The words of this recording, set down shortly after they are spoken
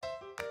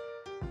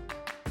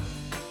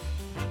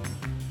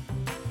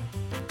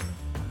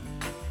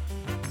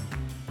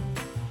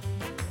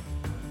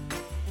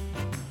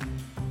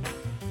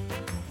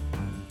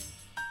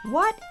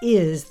What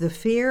is the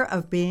fear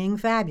of being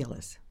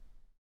fabulous?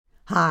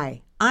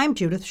 Hi, I'm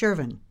Judith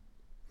Shervin.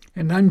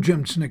 And I'm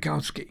Jim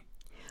Snikowski.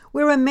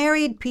 We're a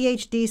married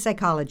PhD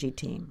psychology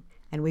team,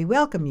 and we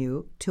welcome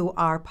you to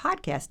our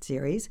podcast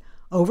series,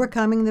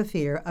 Overcoming the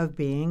Fear of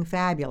Being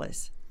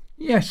Fabulous.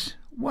 Yes,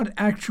 what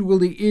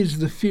actually is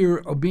the fear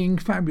of being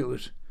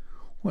fabulous?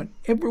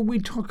 Whenever we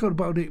talk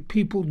about it,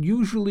 people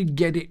usually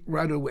get it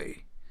right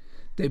away.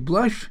 They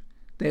blush,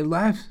 they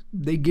laugh,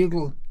 they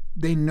giggle,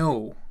 they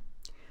know.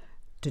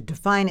 To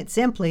define it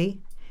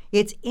simply,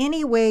 it's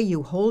any way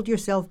you hold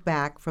yourself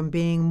back from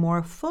being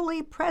more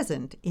fully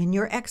present in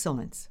your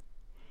excellence,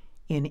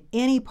 in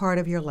any part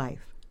of your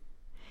life.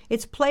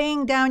 It's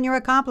playing down your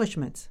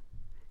accomplishments.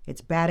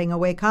 It's batting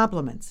away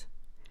compliments,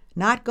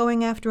 not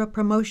going after a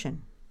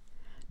promotion,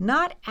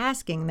 not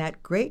asking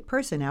that great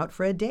person out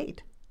for a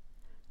date,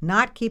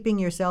 not keeping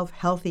yourself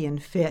healthy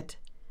and fit,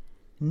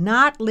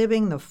 not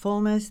living the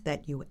fullness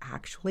that you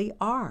actually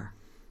are.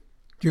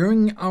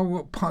 During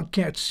our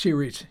podcast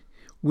series,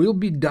 we'll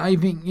be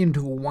diving into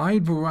a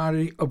wide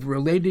variety of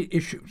related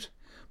issues.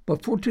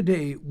 But for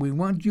today, we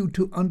want you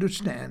to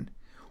understand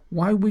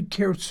why we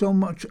care so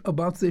much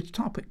about this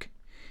topic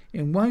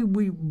and why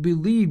we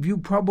believe you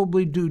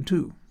probably do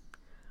too.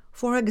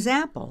 For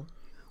example,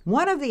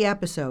 one of the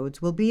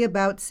episodes will be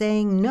about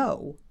saying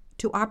no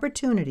to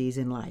opportunities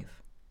in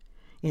life,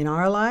 in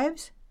our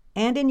lives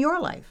and in your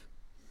life.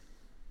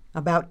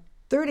 About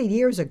 30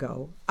 years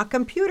ago, a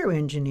computer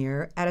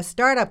engineer at a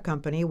startup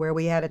company where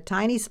we had a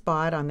tiny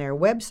spot on their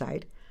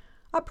website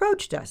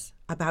approached us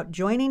about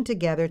joining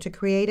together to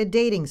create a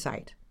dating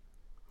site.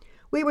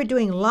 We were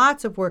doing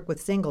lots of work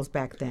with singles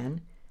back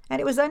then,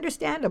 and it was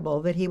understandable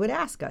that he would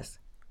ask us.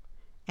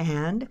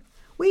 And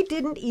we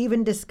didn't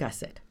even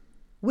discuss it.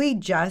 We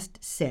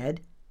just said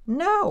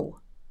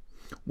no.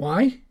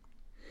 Why?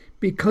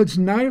 Because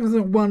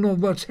neither one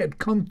of us had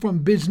come from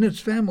business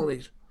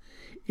families.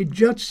 It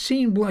just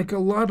seemed like a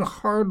lot of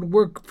hard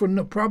work for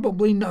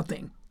probably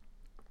nothing.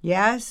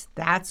 Yes,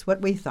 that's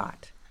what we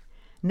thought.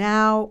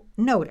 Now,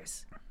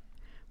 notice,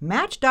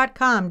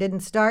 Match.com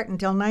didn't start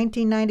until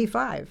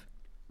 1995,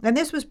 and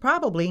this was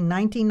probably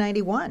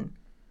 1991.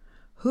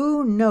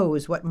 Who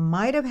knows what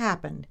might have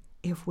happened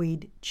if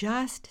we'd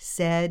just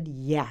said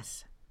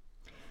yes?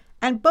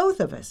 And both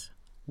of us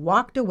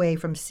walked away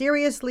from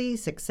seriously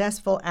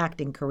successful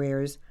acting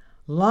careers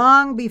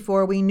long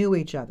before we knew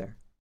each other.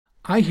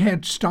 I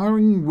had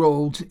starring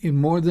roles in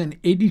more than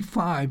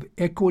 85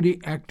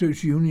 Equity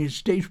Actors Union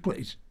stage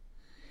plays,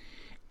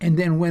 and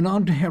then went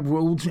on to have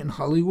roles in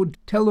Hollywood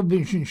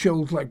television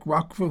shows like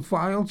Rockford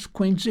Files,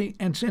 Quincy,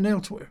 and St.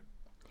 Elsewhere.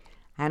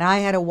 And I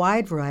had a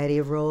wide variety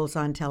of roles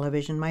on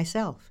television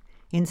myself,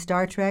 in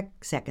Star Trek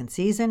second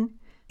season,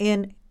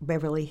 in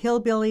Beverly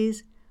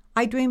Hillbillies,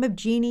 I Dream of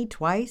Jeannie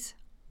twice,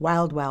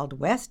 Wild Wild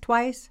West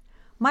twice,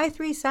 My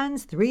Three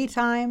Sons 3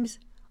 times,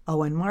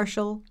 Owen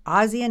Marshall,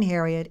 Ozzie and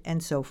Harriet,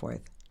 and so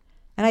forth.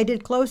 And I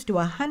did close to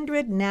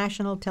 100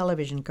 national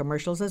television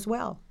commercials as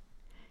well.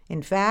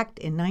 In fact,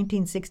 in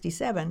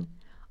 1967,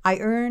 I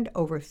earned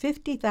over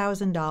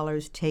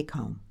 $50,000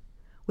 take-home,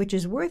 which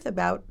is worth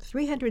about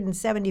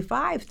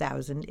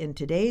 $375,000 in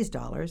today's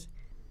dollars.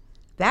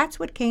 That's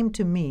what came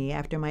to me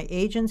after my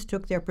agents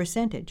took their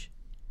percentage.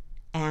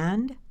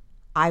 And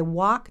I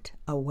walked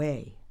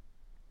away.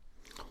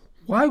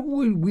 Why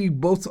would we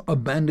both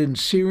abandon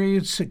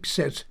serious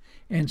success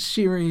and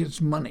serious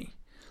money?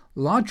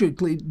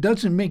 Logically,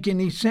 doesn't make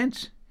any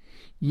sense.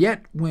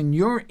 Yet, when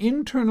your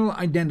internal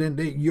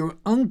identity, your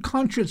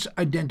unconscious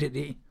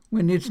identity,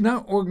 when it's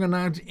not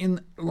organized in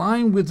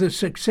line with the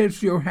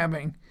success you're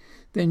having,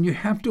 then you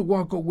have to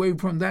walk away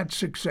from that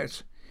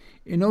success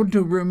in order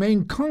to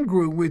remain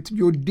congruent with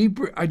your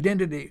deeper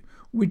identity,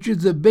 which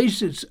is the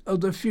basis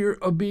of the fear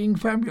of being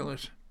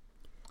fabulous.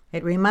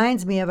 It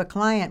reminds me of a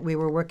client we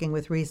were working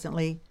with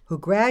recently who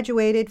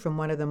graduated from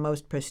one of the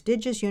most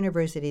prestigious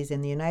universities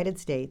in the United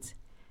States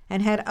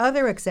and had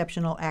other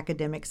exceptional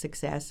academic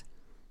success,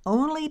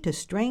 only to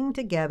string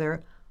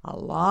together a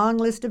long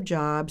list of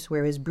jobs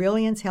where his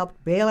brilliance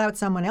helped bail out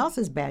someone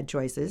else's bad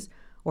choices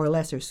or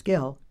lesser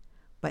skill,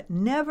 but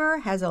never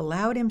has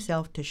allowed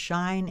himself to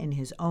shine in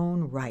his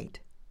own right,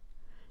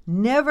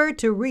 never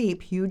to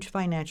reap huge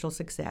financial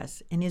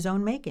success in his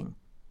own making.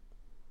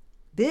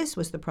 This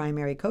was the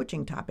primary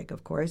coaching topic,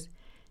 of course,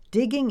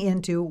 digging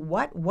into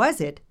what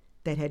was it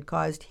that had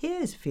caused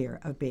his fear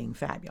of being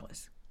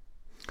fabulous.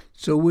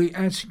 So we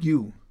ask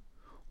you,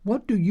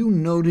 what do you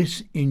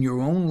notice in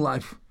your own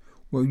life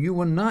where you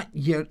are not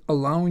yet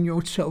allowing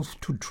yourself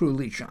to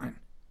truly shine?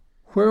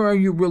 Where are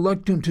you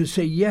reluctant to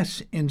say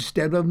yes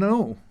instead of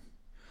no?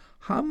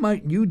 How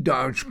might you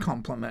dodge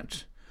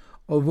compliments,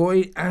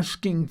 avoid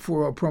asking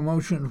for a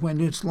promotion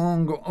when it's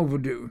long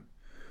overdue,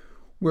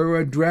 wear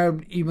a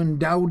drab, even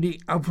dowdy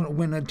outfit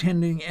when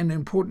attending an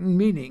important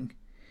meeting,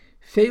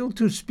 fail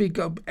to speak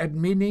up at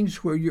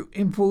meetings where your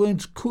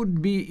influence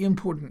could be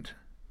important?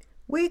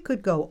 We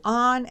could go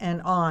on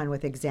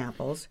with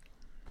examples,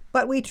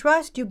 but we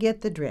trust you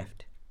get the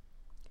drift.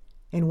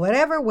 In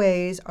whatever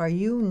ways are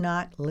you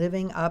not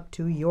living up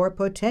to your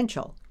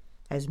potential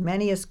as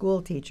many a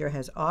school teacher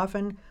has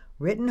often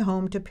written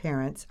home to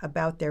parents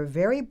about their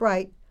very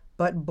bright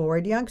but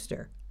bored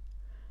youngster.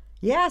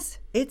 Yes,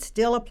 it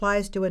still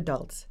applies to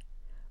adults,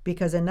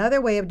 because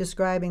another way of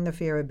describing the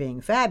fear of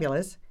being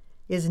fabulous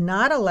is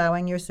not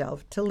allowing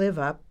yourself to live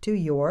up to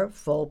your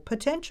full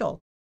potential.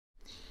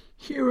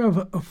 Here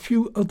are a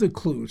few other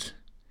clues.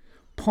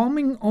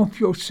 Palming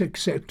off your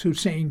success to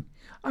saying,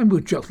 "I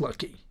was just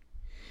lucky."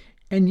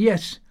 And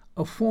yes,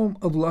 a form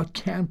of luck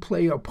can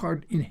play a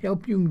part in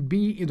helping you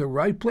be in the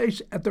right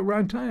place at the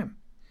right time.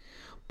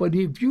 But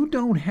if you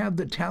don't have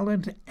the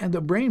talent and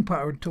the brain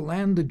power to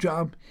land the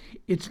job,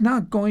 it's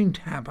not going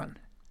to happen.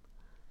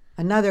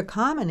 Another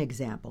common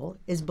example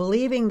is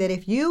believing that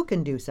if you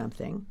can do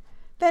something,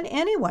 then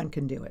anyone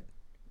can do it.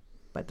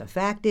 But the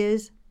fact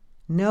is,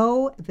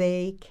 no,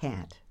 they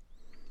can't.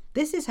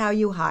 This is how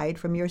you hide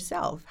from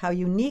yourself how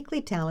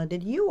uniquely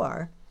talented you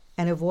are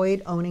and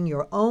avoid owning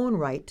your own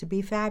right to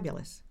be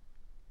fabulous.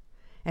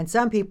 And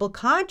some people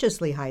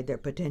consciously hide their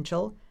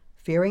potential,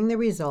 fearing the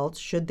results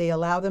should they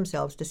allow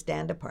themselves to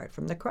stand apart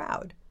from the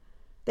crowd.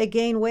 They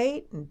gain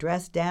weight and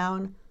dress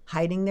down,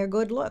 hiding their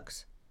good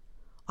looks.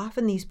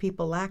 Often these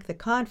people lack the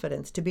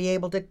confidence to be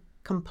able to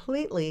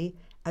completely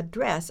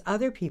address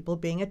other people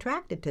being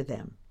attracted to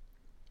them.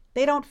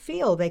 They don't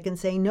feel they can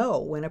say no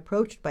when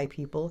approached by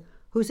people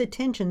whose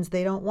attentions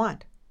they don't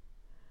want.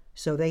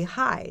 So they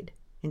hide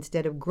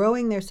instead of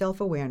growing their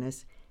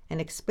self-awareness and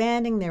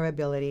expanding their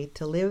ability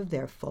to live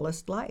their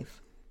fullest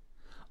life.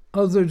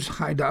 Others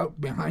hide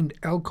out behind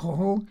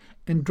alcohol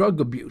and drug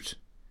abuse,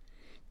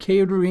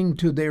 catering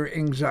to their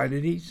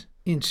anxieties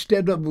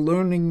instead of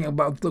learning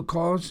about the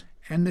cause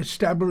and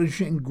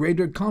establishing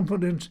greater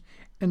confidence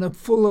in a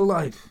fuller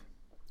life.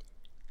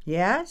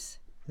 Yes,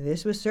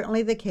 this was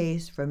certainly the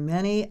case for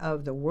many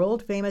of the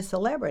world-famous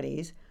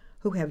celebrities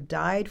who have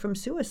died from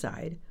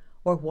suicide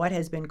or what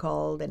has been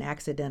called an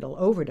accidental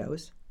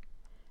overdose.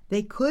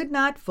 They could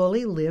not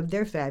fully live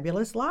their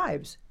fabulous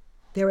lives,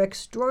 their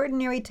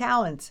extraordinary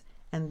talents,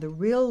 and the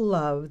real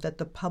love that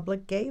the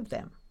public gave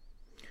them.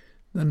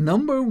 The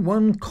number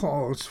one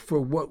cause for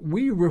what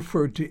we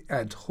refer to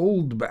as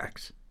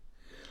holdbacks,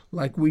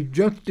 like we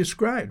just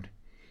described,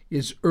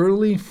 is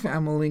early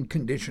family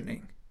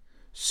conditioning.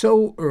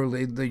 So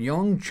early, the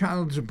young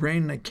child's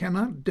brain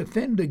cannot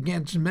defend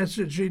against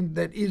messaging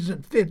that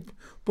isn't fit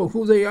for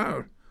who they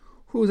are,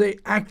 who they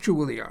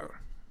actually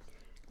are.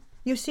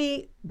 You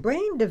see,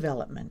 brain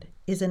development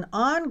is an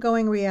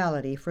ongoing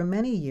reality for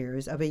many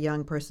years of a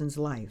young person's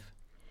life.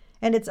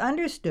 And it's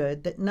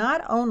understood that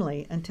not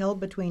only until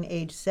between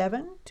age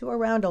 7 to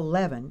around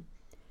 11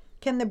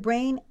 can the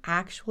brain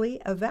actually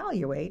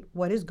evaluate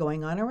what is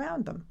going on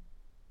around them.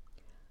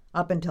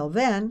 Up until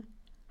then,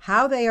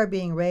 how they are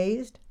being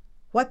raised,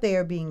 what they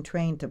are being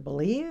trained to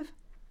believe,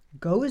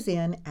 goes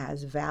in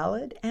as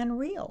valid and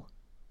real.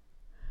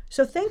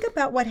 So think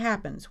about what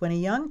happens when a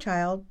young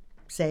child,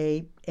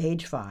 say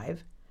age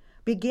 5,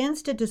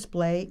 begins to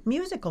display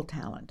musical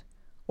talent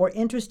or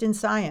interest in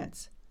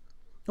science,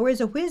 or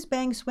is a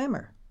whiz-bang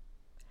swimmer,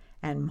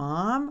 and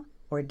mom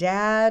or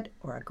dad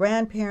or a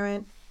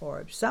grandparent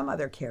or some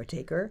other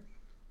caretaker,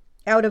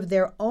 out of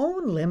their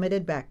own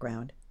limited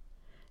background,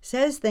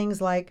 says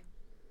things like,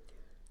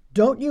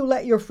 "Don't you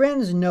let your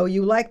friends know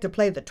you like to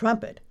play the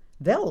trumpet.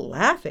 They'll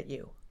laugh at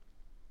you."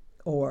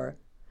 Or,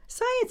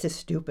 "Science is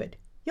stupid.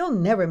 You'll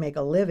never make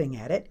a living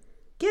at it.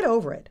 Get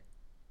over it."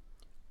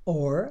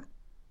 Or,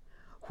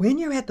 "When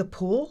you're at the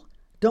pool,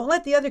 don't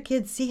let the other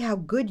kids see how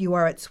good you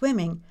are at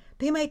swimming.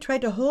 They might try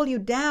to hold you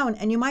down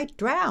and you might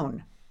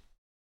drown."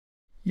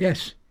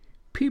 Yes,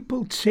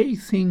 people say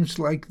things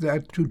like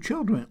that to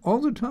children all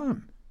the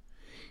time.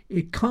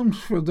 It comes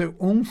from their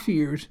own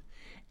fears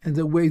and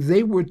the way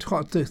they were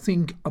taught to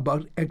think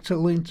about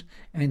excellence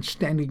and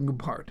standing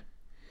apart,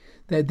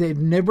 that they've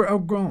never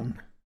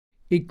outgrown.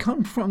 It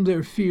comes from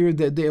their fear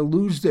that they'll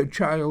lose their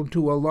child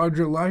to a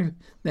larger life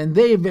than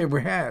they've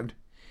ever had,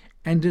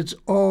 and it's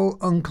all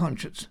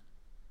unconscious.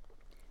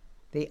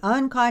 The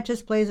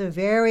unconscious plays a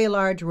very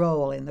large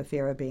role in the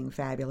fear of being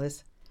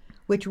fabulous,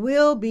 which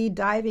we'll be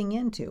diving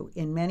into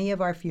in many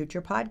of our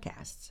future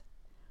podcasts.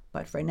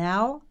 But for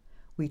now,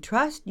 we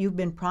trust you've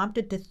been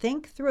prompted to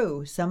think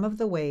through some of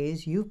the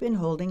ways you've been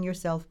holding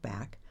yourself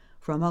back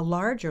from a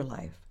larger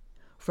life,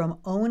 from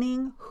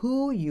owning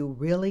who you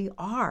really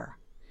are.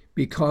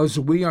 Because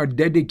we are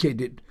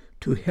dedicated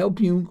to help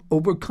you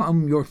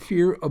overcome your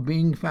fear of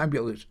being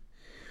fabulous.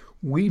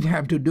 We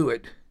have to do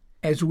it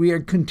as we are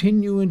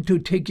continuing to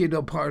take it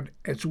apart,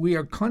 as we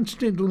are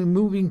constantly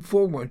moving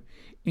forward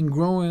in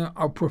growing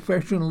our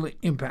professional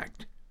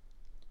impact.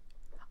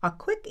 A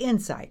quick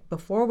insight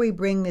before we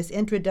bring this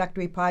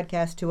introductory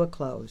podcast to a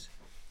close.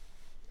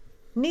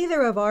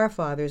 Neither of our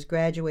fathers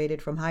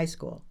graduated from high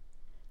school,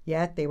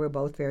 yet they were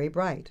both very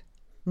bright.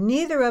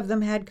 Neither of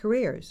them had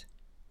careers.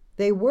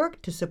 They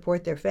worked to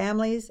support their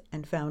families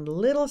and found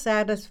little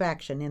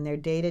satisfaction in their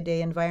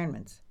day-to-day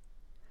environments.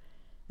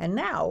 And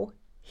now,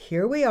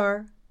 here we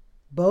are,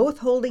 both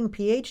holding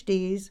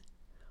PhDs,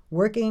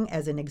 working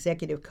as an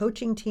executive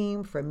coaching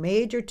team for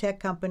major tech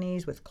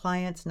companies with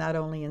clients not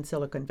only in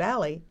Silicon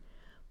Valley,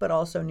 but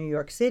also New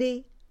York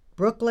City,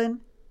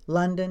 Brooklyn,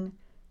 London,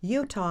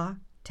 Utah,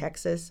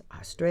 Texas,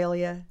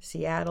 Australia,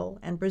 Seattle,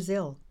 and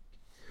Brazil.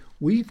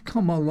 We've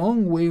come a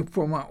long way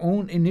from our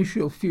own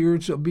initial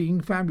fears of being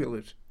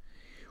fabulous,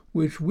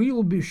 which we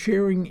will be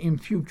sharing in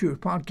future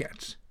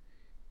podcasts.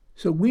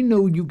 So we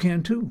know you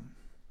can too.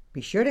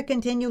 Be sure to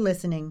continue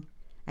listening,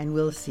 and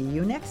we'll see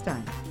you next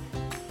time.